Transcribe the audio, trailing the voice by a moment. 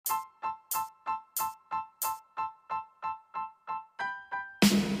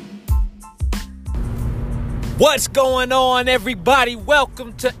What's going on, everybody?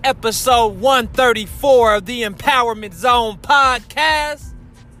 Welcome to episode 134 of the Empowerment Zone podcast.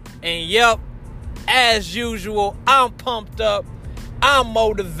 And yep, as usual, I'm pumped up, I'm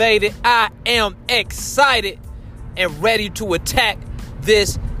motivated, I am excited and ready to attack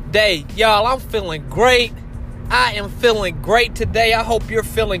this day. Y'all, I'm feeling great. I am feeling great today. I hope you're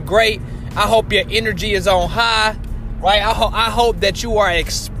feeling great. I hope your energy is on high, right? I hope that you are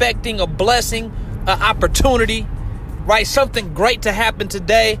expecting a blessing, an opportunity, right? Something great to happen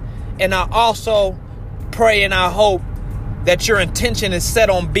today. And I also pray and I hope that your intention is set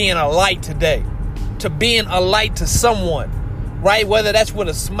on being a light today, to being a light to someone, right? Whether that's with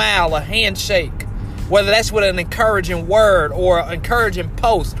a smile, a handshake, whether that's with an encouraging word or an encouraging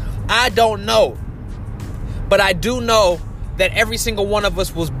post. I don't know. But I do know that every single one of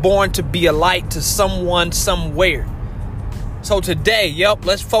us was born to be a light to someone somewhere. So today,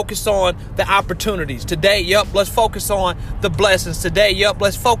 let's focus on the opportunities. Today, let's focus on the blessings. Today,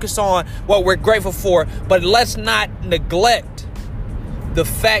 let's focus on what we're grateful for. But let's not neglect the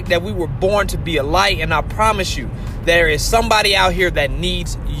fact that we were born to be a light. And I promise you, there is somebody out here that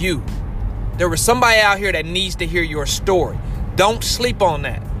needs you. There is somebody out here that needs to hear your story. Don't sleep on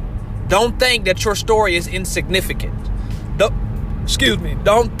that. Don't think that your story is insignificant.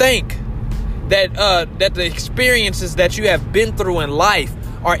 Don't think that the experiences that you have been through in life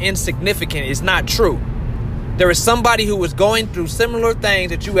are insignificant. It's not true. There is somebody who is going through similar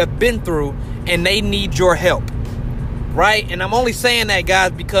things that you have been through, and they need your help, right? And I'm only saying that,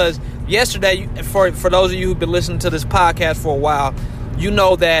 guys, because yesterday, for those of you who've been listening to this podcast for a while, you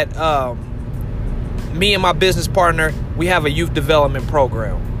know that me and my business partner, we have a youth development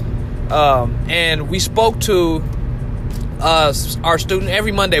program. And we spoke to our student.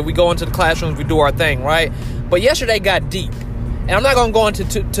 Every Monday we go into the classrooms, we do our thing, right? But yesterday got deep, and I'm not gonna go into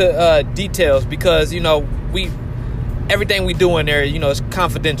details because everything we do in there, it's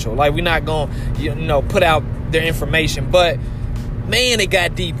confidential. Like, we're not gonna put out their information. But man, it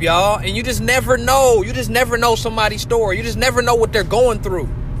got deep, y'all. And you just never know. You just never know somebody's story. You just never know what they're going through.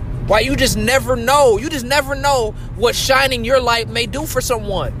 Right? You just never know. You just never know what shining your light may do for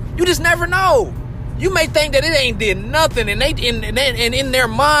someone. You just never know. You may think that it ain't did nothing, and in their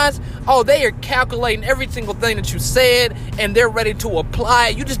minds, they are calculating every single thing that you said, and they're ready to apply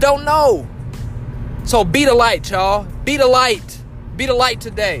it. You just don't know. So be the light, y'all. Be the light. Be the light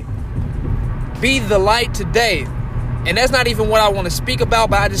today. Be the light today. And that's not even what I want to speak about,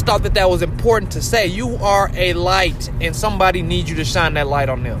 but I just thought that was important to say. You are a light, and somebody needs you to shine that light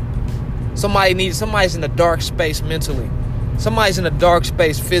on them. Somebody's in a dark space mentally. Somebody's in a dark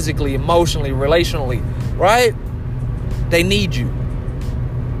space physically, emotionally, relationally, right? They need you.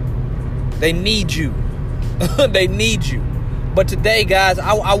 They need you. They need you. But today, guys,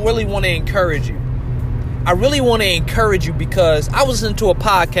 I really want to encourage you. I really want to encourage you because I was listening to a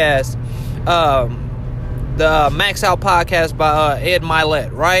podcast, the Max Out podcast by Ed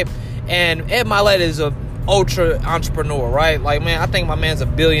Mylett, right? And Ed Mylett is a ultra entrepreneur, right? Like, man, I think my man's a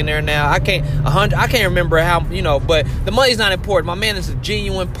billionaire now. I can't remember how, but the money's not important. My man is a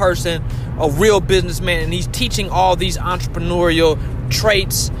genuine person, a real businessman, and he's teaching all these entrepreneurial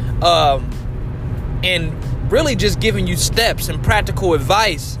traits, and really just giving you steps and practical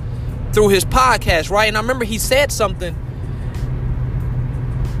advice through his podcast, right? And I remember he said something,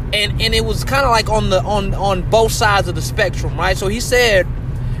 and it was kind of like on both sides of the spectrum, right? So he said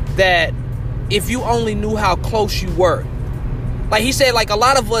that if you only knew how close you were. Like he said, like, a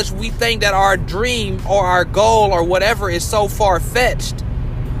lot of us, we think that our dream or our goal or whatever is so far-fetched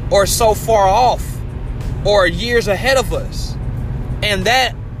or so far off or years ahead of us. And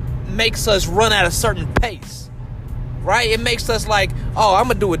that makes us run at a certain pace, right? It makes us like, I'm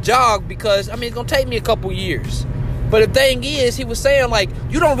going to do a jog because, it's going to take me a couple years. But the thing is, he was saying, like,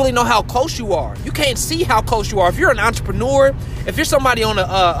 you don't really know how close you are. You can't see how close you are. If you're an entrepreneur, if you're somebody on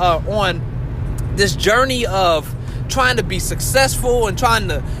this journey of trying to be successful and trying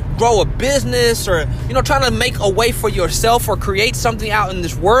to grow a business or, trying to make a way for yourself or create something out in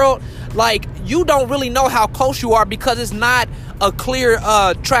this world, like, you don't really know how close you are because it's not a clear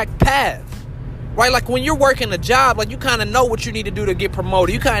track path, right? Like, when you're working a job, like, you kind of know what you need to do to get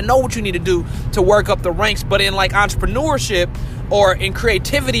promoted. You kind of know what you need to do to work up the ranks. But in, like, entrepreneurship or in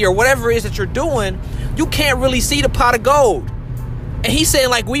creativity or whatever it is that you're doing, you can't really see the pot of gold. And he's saying,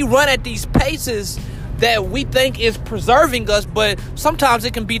 like, we run at these paces that we think is preserving us, but sometimes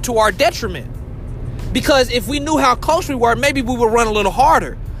it can be to our detriment. Because if we knew how close we were, maybe we would run a little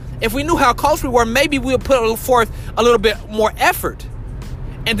harder. If we knew how close we were, maybe we would put forth a little bit more effort.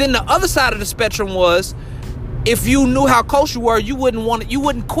 And then the other side of the spectrum was, if you knew how close you were, you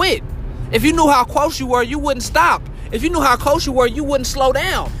wouldn't quit. If you knew how close you were, you wouldn't stop. If you knew how close you were, you wouldn't slow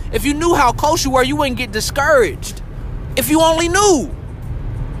down. If you knew how close you were, you wouldn't get discouraged. If you only knew.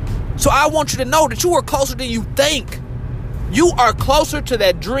 So I want you to know that you are closer than you think. You are closer to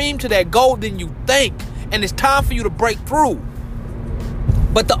that dream, to that goal than you think. And it's time for you to break through.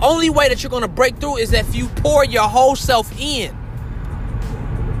 But the only way that you're going to break through is if you pour your whole self in.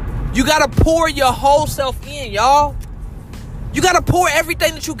 You got to pour your whole self in, y'all. You got to pour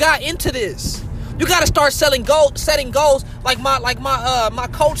everything that you got into this. You got to start setting goals like my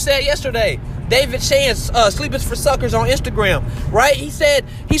coach said yesterday. David Shands, Sleep is for Suckers on Instagram, right? He said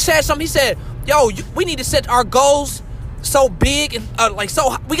something. He said, yo, we need to set our goals so big and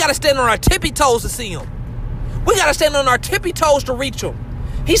we got to stand on our tippy toes to see them. We got to stand on our tippy toes to reach them.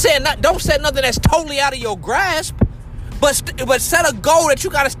 He said, don't set nothing that's totally out of your grasp, but set a goal that you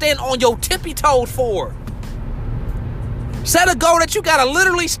got to stand on your tippy toes for. Set a goal that you got to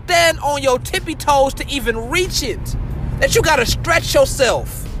literally stand on your tippy toes to even reach it. That you got to stretch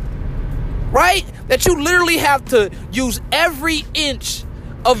yourself. Right? That you literally have to use every inch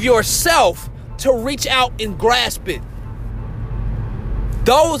of yourself to reach out and grasp it.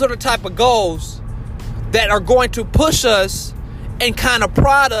 Those are the type of goals that are going to push us and kind of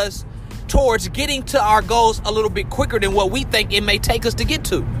prod us towards getting to our goals a little bit quicker than what we think it may take us to get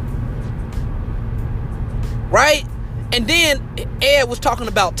to. Right? And then Ed was talking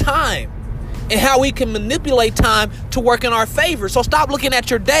about time and how we can manipulate time to work in our favor. So stop looking at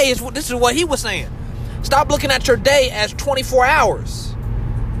your day. This is what he was saying. Stop looking at your day as 24 hours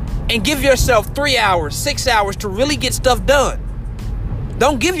and give yourself 3 hours, 6 hours to really get stuff done.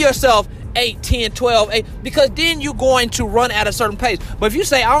 Don't give yourself 8, 10, 12, 8, because then you're going to run at a certain pace. But if you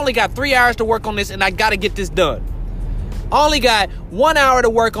say, I only got 3 hours to work on this and I got to get this done. I only got 1 hour to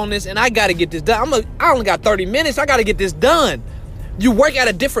work on this and I got to get this done. I only got 30 minutes. I got to get this done. You work at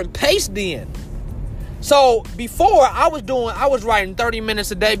a different pace then. So before I was writing 30 minutes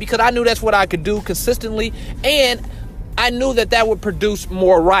a day because I knew that's what I could do consistently. And I knew that would produce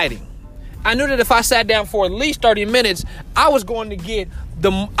more writing. I knew that if I sat down for at least 30 minutes, I was going to get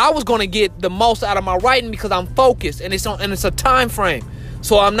the most out of my writing because I'm focused and it's a time frame.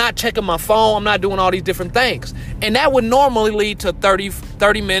 So I'm not checking my phone. I'm not doing all these different things. And that would normally lead to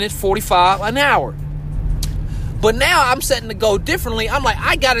 30 minutes, 45, an hour. But now I'm setting the goal differently. I'm like,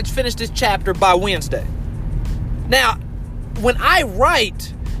 I got to finish this chapter by Wednesday. Now, when I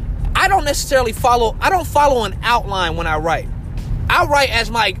write, I don't follow an outline when I write. I write as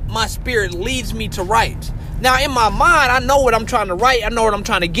my spirit leads me to write. Now, in my mind, I know what I'm trying to write. I know what I'm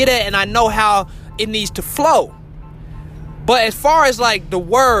trying to get at, and I know how it needs to flow. But as far as like the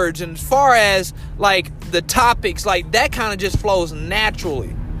words and as far as like the topics, like that kind of just flows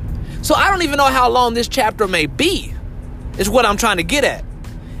naturally. So I don't even know how long this chapter may be, is what I'm trying to get at.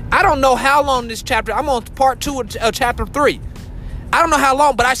 I don't know how long this chapter, I'm on part 2 of chapter 3. I don't know how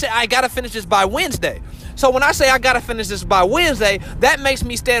long, but I said I got to finish this by Wednesday. So when I say I got to finish this by Wednesday, that makes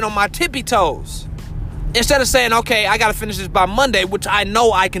me stand on my tippy toes. Instead of saying, okay, I got to finish this by Monday, which I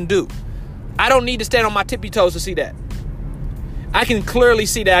know I can do. I don't need to stand on my tippy toes to see that. I can clearly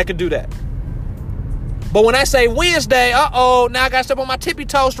see that I can do that. But when I say Wednesday, now I got to step on my tippy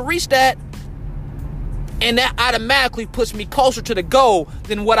toes to reach that. And that automatically puts me closer to the goal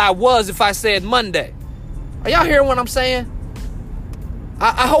than what I was if I said Monday. Are y'all hearing what I'm saying?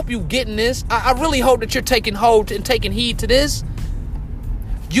 I hope you getting this. I really hope that you're taking hold and taking heed to this.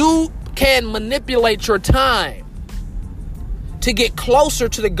 You can manipulate your time to get closer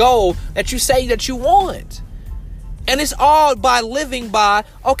to the goal that you say that you want. And it's all by living by,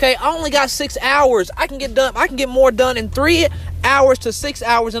 okay, I only got 6 hours. I can get more done in 3 hours to 6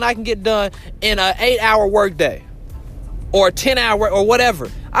 hours than I can get done in an 8-hour workday or a 10-hour or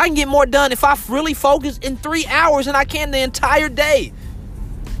whatever. I can get more done if I really focus in 3 hours than I can the entire day.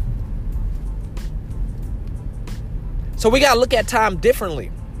 So we got to look at time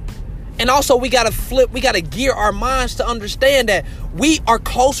differently. And also we got to gear our minds to understand that we are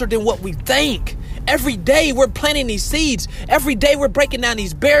closer than what we think. Every day we're planting these seeds. Every day we're breaking down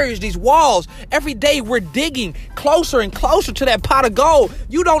these barriers, these walls. Every day we're digging closer and closer to that pot of gold.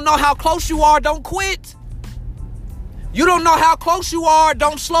 You don't know how close you are, don't quit. You don't know how close you are,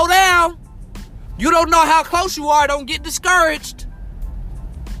 don't slow down. You don't know how close you are, don't get discouraged.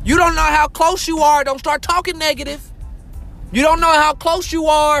 You don't know how close you are, don't start talking negative. You don't know how close you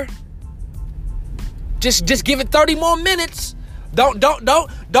are. Just give it 30 more minutes. Don't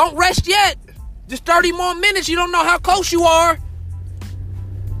rest yet. Just 30 more minutes. You don't know how close you are.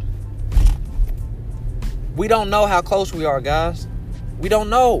 We don't know how close we are, guys. We don't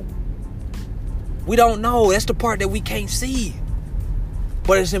know. We don't know. That's the part that we can't see.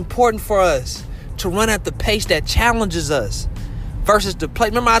 But it's important for us to run at the pace that challenges us versus to play.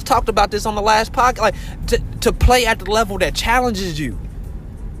 Remember, I talked about this on the last podcast. Like to play at the level that challenges you.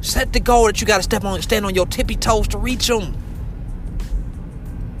 Set the goal that you got to stand on your tippy toes to reach them.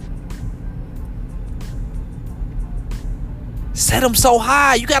 Set them so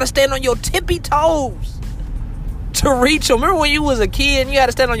high, you got to stand on your tippy toes to reach them. Remember when you was a kid and you had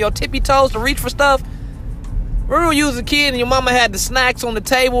to stand on your tippy toes to reach for stuff? Remember when you was a kid and your mama had the snacks on the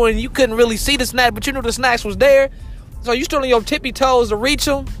table and you couldn't really see the snack, but you knew the snacks was there? So you stood on your tippy toes to reach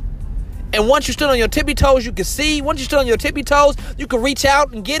them. And once you stood on your tippy toes, you could see. Once you stood on your tippy toes, you could reach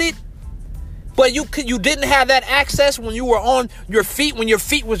out and get it. But you didn't have that access when you were on your feet, when your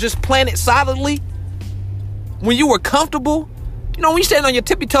feet was just planted solidly. When you were comfortable. You know, when you stand on your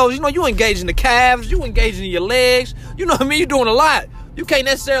tippy toes, you know, you engage in the calves, you engage in your legs. You know what I mean? You're doing a lot. You can't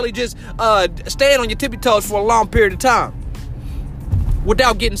necessarily just stand on your tippy toes for a long period of time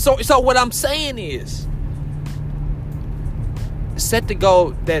without getting so what I'm saying is, set the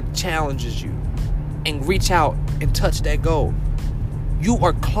goal that challenges you and reach out and touch that goal. You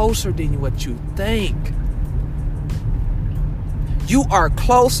are closer than what you think. You are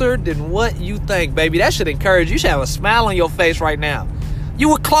closer than what you think, baby. That should encourage you. You should have a smile on your face right now. You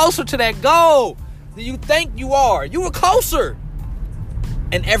were closer to that goal than you think you are. You were closer.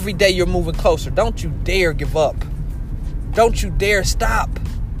 And every day you're moving closer. Don't you dare give up. Don't you dare stop.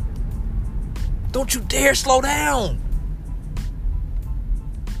 Don't you dare slow down.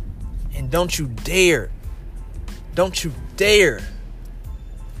 And don't you dare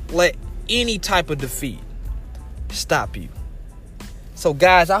let any type of defeat stop you. So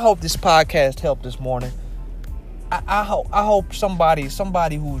guys, I hope this podcast helped this morning. I hope somebody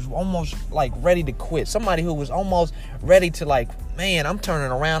who's almost like ready to quit, somebody who was almost ready to like, man, I'm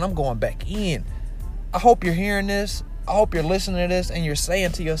turning around, I'm going back in. I hope you're hearing this. I hope you're listening to this and you're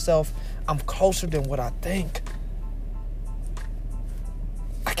saying to yourself, I'm closer than what I think.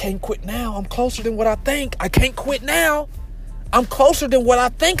 I can't quit now. I'm closer than what I think. I can't quit now. I'm closer than what I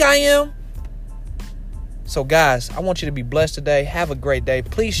think I am. So guys, I want you to be blessed today. Have a great day.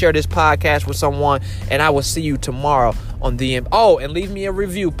 Please share this podcast with someone, and I will see you tomorrow on the end. Oh, and leave me a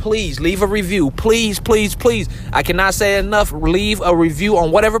review. Please leave a review. Please, please, please. I cannot say it enough. Leave a review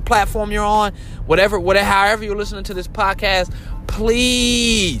on whatever platform you're on, however you're listening to this podcast.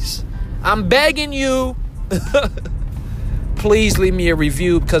 Please, I'm begging you. Please leave me a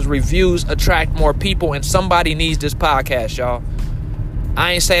review because reviews attract more people, and somebody needs this podcast, y'all.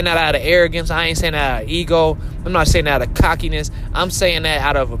 I ain't saying that out of arrogance. I ain't saying that out of ego. I'm not saying that out of cockiness. I'm saying that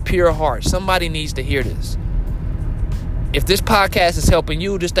out of a pure heart. Somebody needs to hear this. If this podcast is helping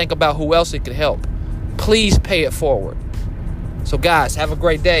you, just think about who else it could help. Please pay it forward. So guys, have a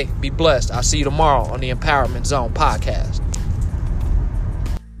great day. Be blessed. I'll see you tomorrow on the Empowerment Zone podcast.